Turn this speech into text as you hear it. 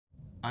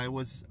I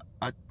was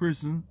at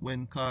prison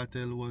when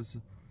Cartel was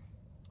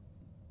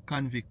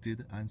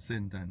convicted and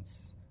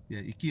sentenced.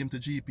 Yeah, he came to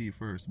GP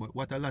first, but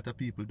what a lot of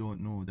people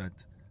don't know that.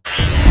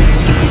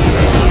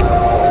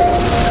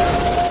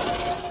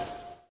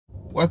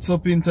 What's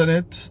up,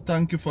 internet?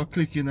 Thank you for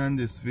clicking on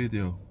this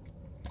video.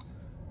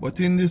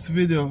 But in this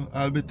video,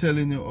 I'll be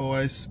telling you how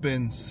I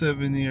spent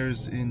 7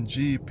 years in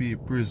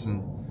GP prison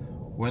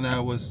when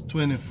I was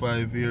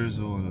 25 years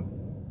old.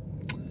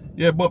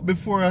 Yeah, but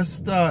before I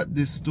start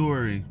this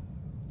story,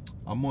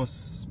 I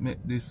must make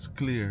this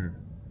clear.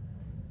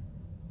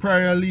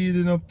 Prior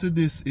leading up to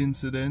this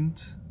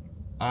incident,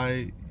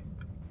 I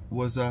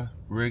was a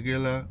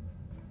regular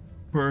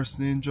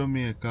person in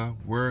Jamaica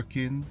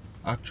working.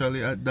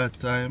 Actually, at that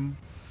time,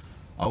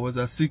 I was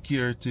a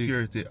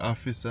security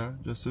officer,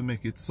 just to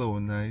make it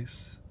sound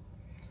nice.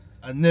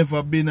 I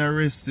never been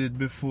arrested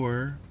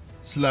before,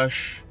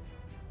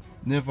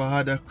 / never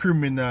had a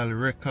criminal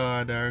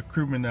record or a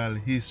criminal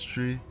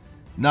history,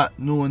 not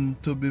known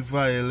to be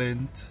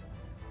violent,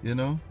 you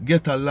know,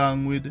 get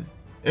along with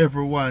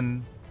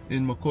everyone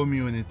in my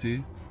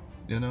community,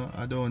 you know.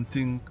 I don't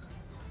think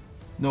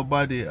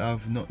nobody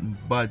have nothing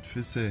bad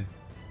to say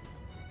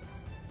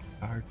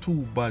or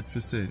too bad to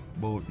say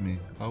about me.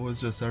 I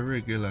was just a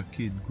regular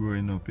kid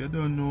growing up. You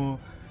don't know,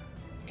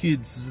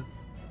 kids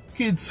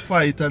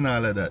fight and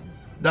all of that.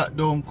 That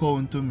don't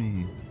count to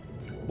me.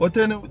 But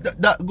then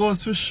that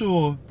goes for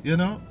sure, you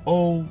know,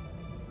 how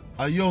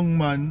a young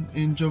man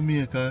in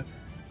Jamaica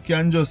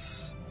can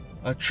just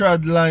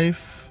trad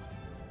life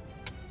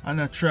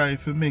and try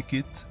to make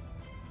it,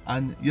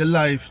 and your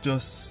life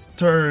just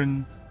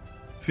turn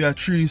for a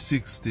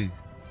 360.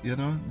 You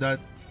know, that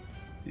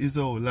is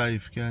how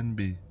life can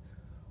be.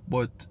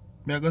 But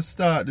me I go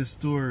start the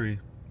story.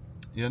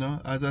 You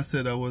know, as I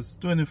said, I was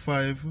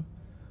 25.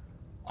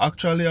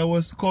 Actually, I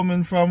was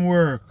coming from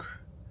work,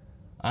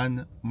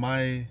 and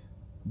my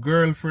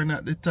girlfriend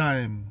at the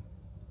time,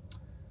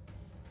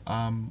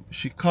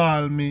 she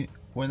called me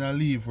when I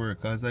leave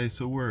work, as I used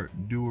to work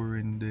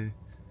during the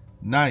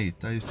night.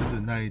 I used to do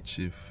night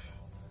shift.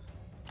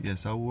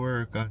 Yes, I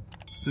work at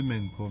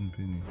cement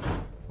company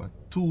for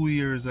 2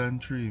 years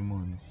and 3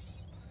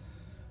 months.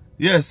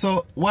 Yeah,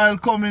 so while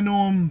coming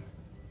home,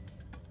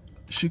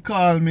 she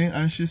called me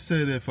and she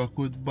said if I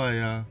could buy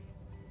a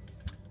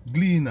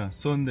gleaner,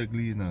 Sunday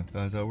gleaner,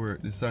 because I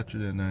worked the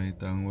Saturday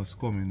night and was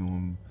coming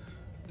home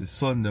the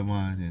Sunday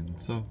morning.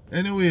 So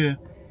anyway,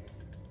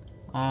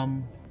 I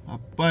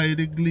buy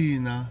the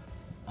gleaner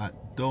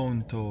at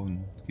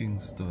downtown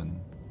Kingston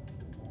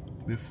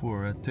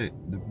before I take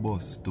the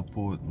bus to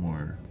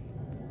Portmore.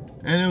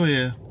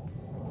 Anyway,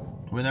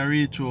 when I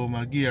reach home,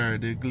 I give her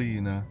the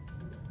gleaner,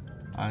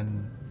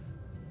 and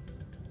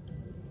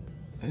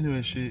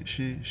anyway, she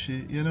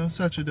you know,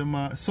 Sunday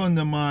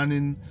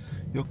morning,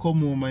 you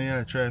come home and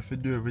you try to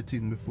do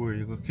everything before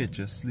you go catch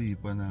your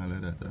sleep and all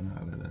of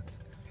that.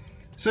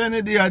 So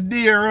any day, a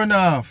day run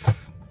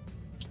off.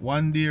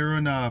 One day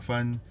run off,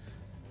 and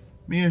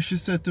she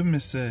said to me,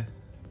 say,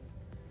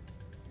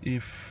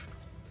 if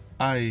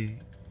I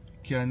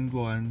can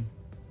go and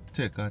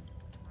take a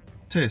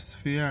test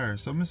for her.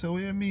 So I said, what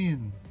do you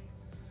mean?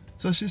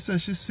 So she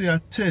said she see a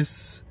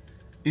test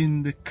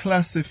in the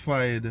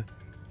classified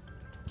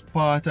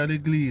part of the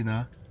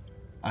gleaner,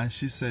 and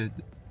she said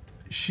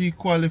she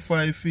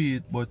qualified for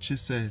it, but she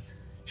said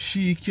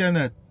she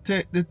cannot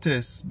take the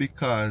test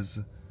because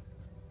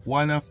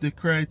one of the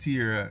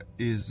criteria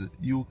is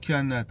you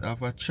cannot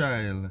have a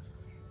child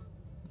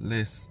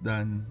less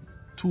than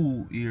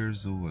 2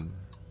 years old.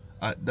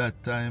 At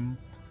that time,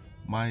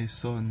 my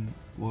son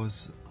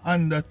was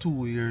under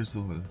 2 years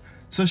old.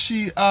 So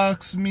she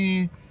asked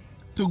me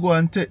to go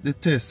and take the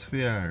test for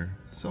her.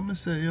 So I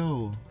say,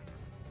 yo.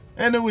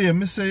 Anyway,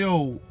 I say,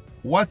 yo,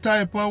 what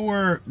type of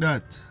work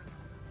that?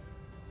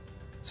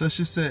 So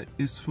she said,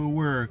 it's for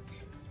work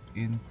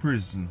in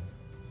prison.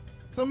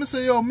 So I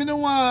say, yo, me don't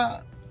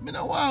want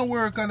to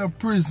work in a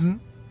prison.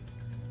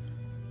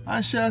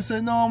 And she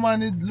said, no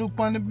man, it look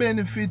on the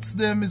benefits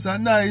them, it's a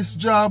nice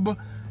job.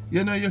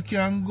 You know, you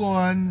can go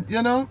and,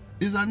 you know,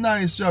 it's a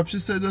nice job. She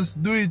said,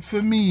 just do it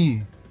for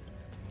me.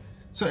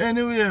 So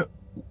anyway,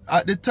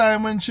 at the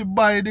time when she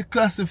buy the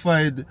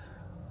classified,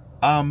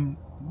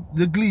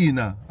 the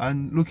gleaner,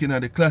 and looking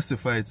at the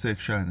classified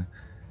section,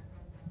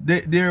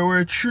 there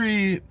were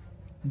 3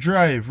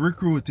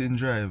 recruiting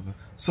drive.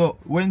 So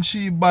when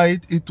she buy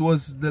it, it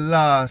was the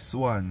last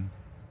one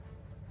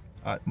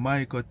at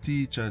Jamaica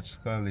Teachers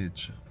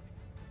College.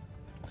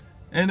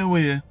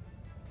 Anyway,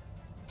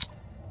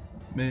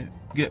 me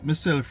get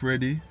myself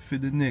ready for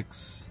the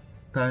next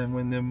time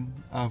when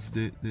them have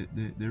the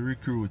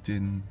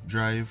recruiting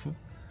drive.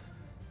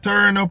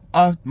 Turn up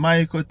at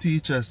Jamaica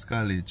Teachers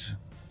College.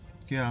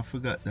 Can't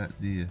forget that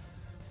day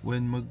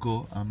when me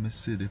go and me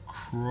see the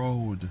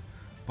crowd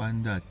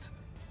on that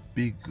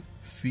big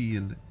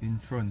field in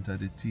front of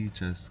the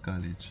Teachers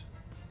College.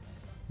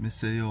 Me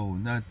say, yo,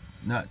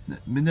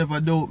 me never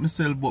doubt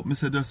myself, but me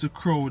say just the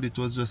crowd, it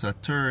was just a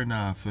turn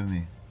off for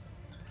me.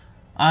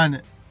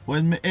 And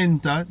when me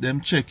enter,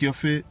 them check your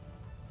fit.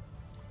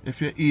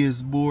 If your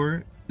ears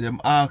bore, them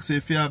ask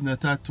if you have no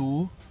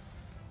tattoo,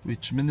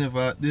 which me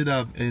never did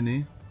have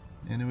any.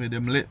 Anyway,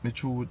 them let me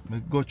through,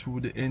 me go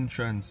through the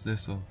entrance there,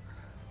 so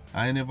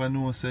I never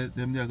know said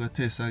them they go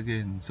test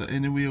again. So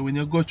anyway, when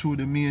you go through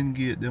the main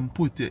gate, them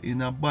put you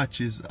in a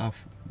batches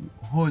of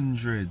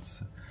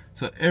hundreds.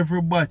 So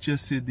every batch you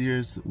see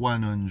there's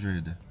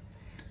 100.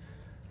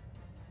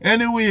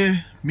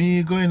 Anyway,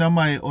 me going on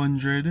my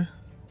 100.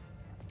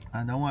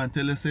 And I want to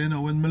tell you, say, you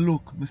know, when me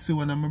look, me see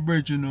one of my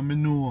brethren who me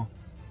know.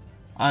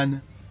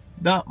 And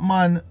that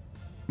man,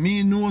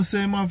 me know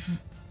say him have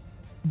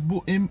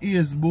him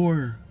ears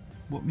bore.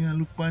 But me I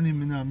look upon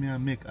him, me I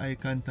make eye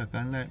contact,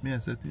 and like me I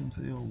say to him,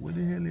 say, yo, what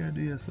the hell you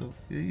do yourself?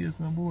 Your ears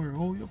not bore.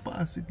 How you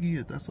pass the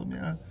gate? That's how me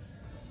I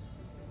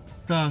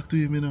talk to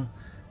him, you know.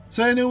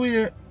 So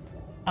anyway,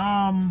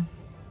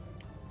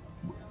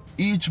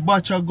 each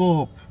batch I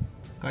go up,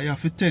 because you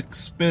have to take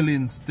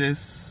spellings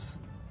test.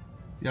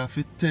 You have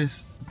to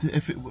test.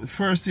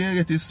 First thing you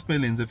get is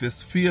spellings. If you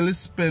fail the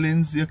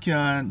spellings, you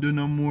can't do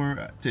no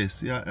more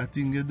tests. I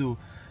think you do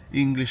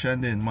English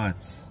and then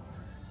maths.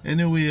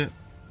 Anyway,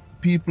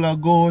 people are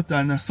go out,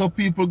 and some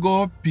people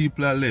go up,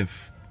 people are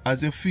left.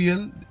 As you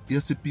fail, you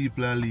see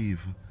people are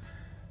leave.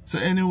 So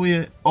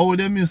anyway, how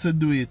them used to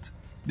do it,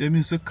 them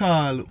used to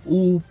call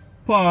who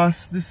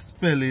pass the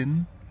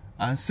spelling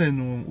and send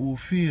home who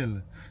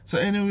fail. So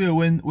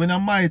anyway, when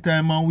at my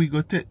time and we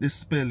go take the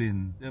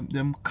spelling,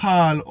 them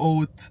call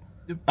out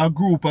a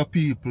group of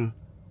people,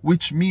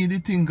 which me the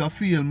think I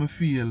feel, me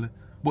feel,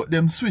 but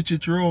them switch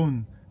it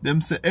around.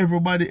 Them say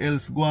everybody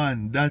else go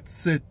on, that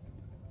set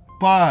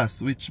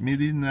pass, which me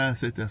didn't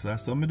set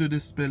as. Some me do the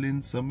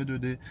spelling, some me do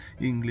the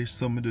English,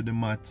 some me do the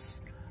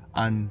maths,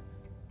 and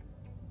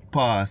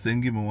pass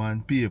and give me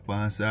one paper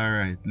and say,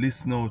 alright,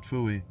 listen out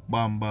for we.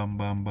 Bam, bam,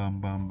 bam, bam,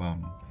 bam,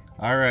 bam.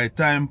 Alright,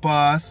 time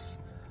pass.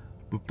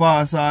 We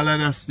pass all of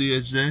that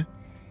stage there.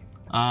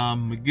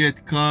 We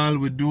get called,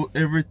 we do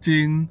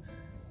everything.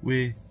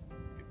 We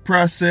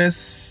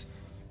process,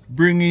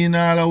 bring in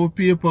all our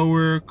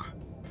paperwork.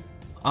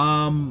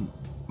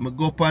 We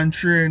go up on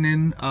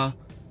training,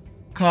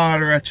 call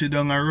Ratchet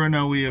down a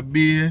Runaway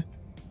Bay.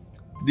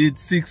 Did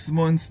 6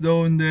 months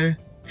down there,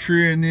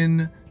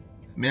 training.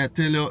 Me I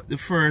tell you, the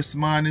first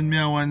morning me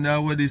I wonder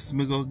what this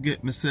me go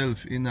get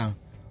myself in.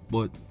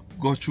 But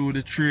go through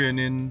the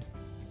training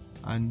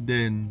and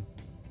then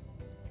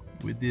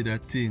we did a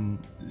thing.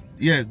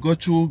 Yeah, go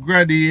through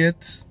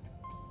graduate.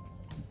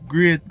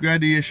 Great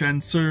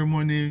graduation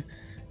ceremony.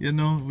 You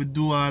know, we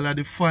do all of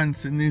the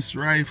fanciness,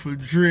 rifle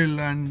drill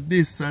and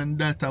this and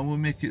that, and we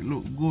make it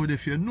look good.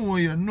 If you know,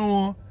 you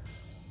know.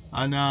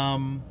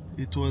 And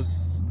it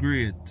was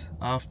great.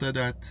 After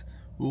that,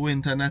 we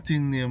went on a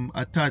thing named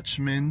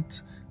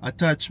attachment.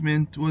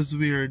 Attachment was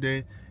where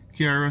they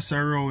carry us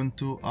around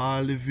to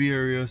all the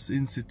various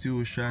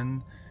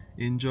institutions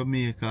in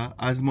Jamaica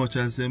as much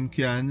as them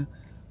can.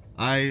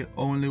 I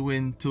only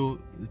went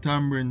to the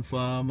Tambourine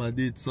Farm. I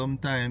did some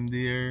time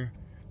there.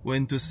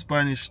 Went to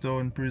Spanish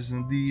Town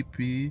Prison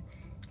DP,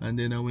 and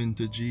then I went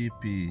to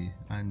GP.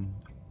 And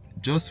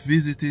just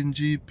visiting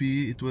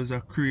GP, it was a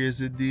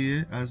crazy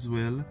day as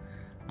well.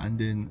 And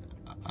then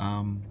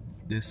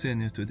they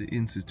send you to the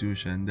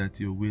institution that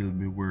you will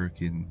be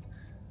working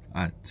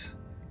at.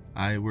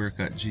 I work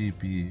at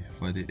GP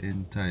for the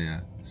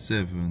entire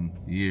 7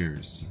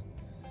 years,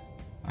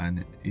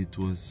 and it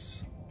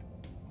was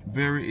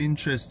very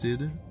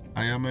interested.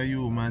 I am a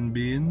human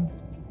being.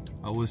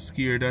 I was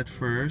scared at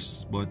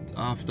first, but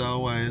after a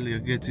while you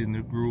get in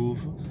the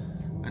groove,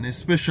 and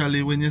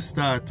especially when you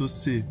start to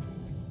see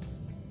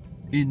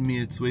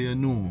inmates where you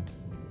know,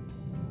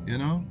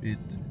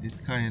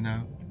 it kind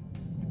of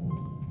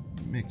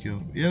make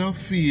you,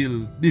 feel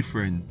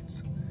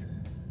different.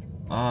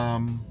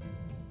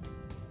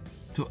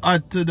 To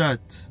add to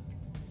that,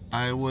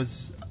 I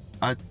was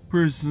at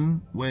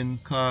prison when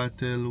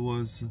Cartel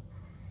was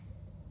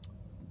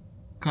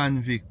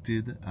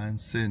convicted and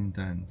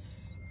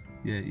sentenced.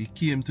 Yeah, he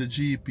came to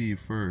GP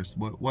first,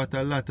 but what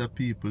a lot of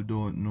people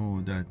don't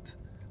know, that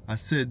I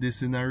said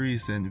this in a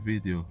recent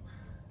video,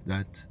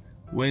 that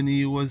when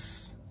he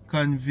was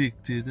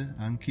convicted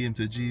and came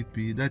to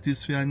GP, that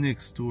is for our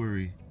next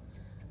story.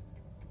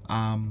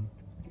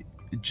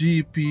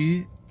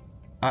 GP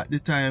at the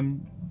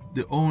time,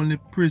 the only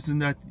prison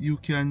that you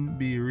can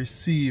be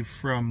received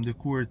from the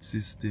court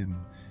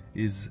system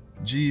is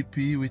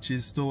GP, which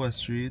is Tower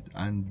Street,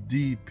 and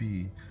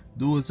DP.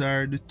 Those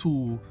are the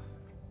two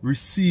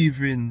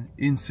receiving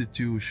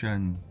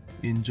institution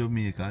in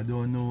Jamaica. I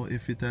don't know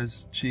if it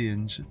has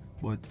changed,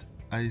 but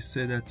I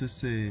said that to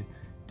say,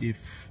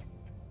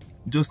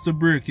 just to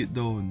break it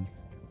down,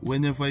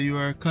 whenever you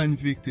are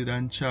convicted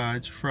and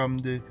charged from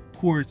the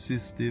court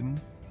system,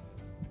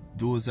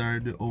 those are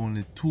the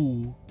only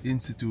two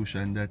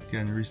institutions that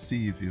can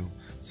receive you.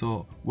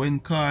 So when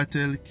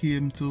Cartel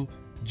came to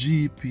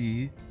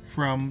GP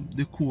from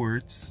the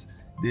courts,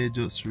 they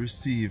just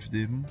received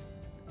him,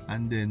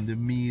 and then the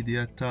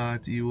media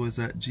thought he was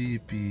at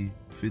GP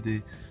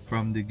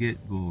from the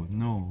get-go.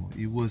 No,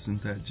 he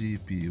wasn't at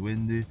GP.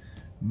 When the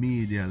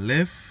media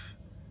left,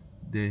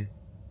 they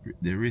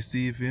they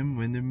received him.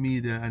 When the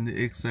media and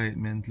the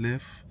excitement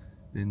left,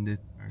 then they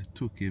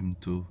took him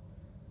to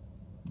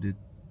the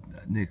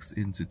next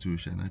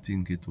institution. I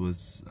think it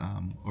was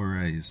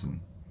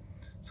Horizon.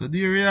 So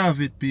there you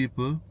have it,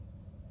 people.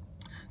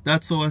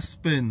 That's how I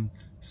spent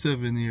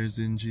 7 years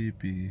in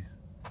GP.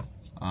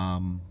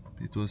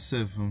 It was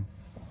seven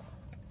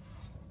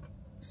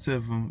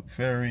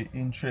very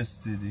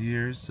interesting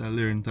years. I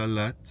learned a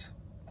lot.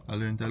 I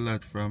learned a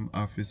lot from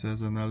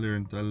officers, and I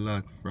learned a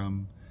lot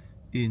from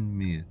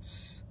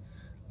inmates.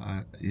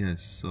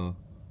 Yes, so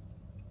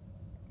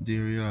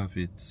there you have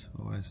it.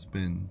 How I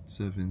spent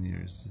 7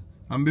 years.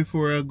 And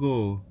before I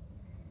go,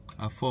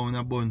 I found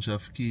a bunch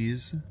of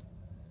keys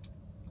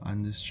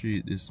on the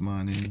street this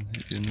morning.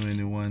 If you know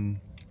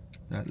anyone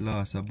that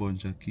lost a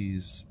bunch of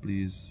keys,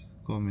 please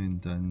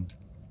comment and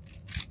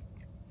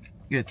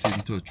get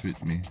in touch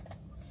with me.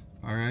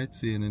 Alright,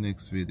 see you in the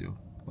next video.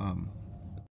 Bam.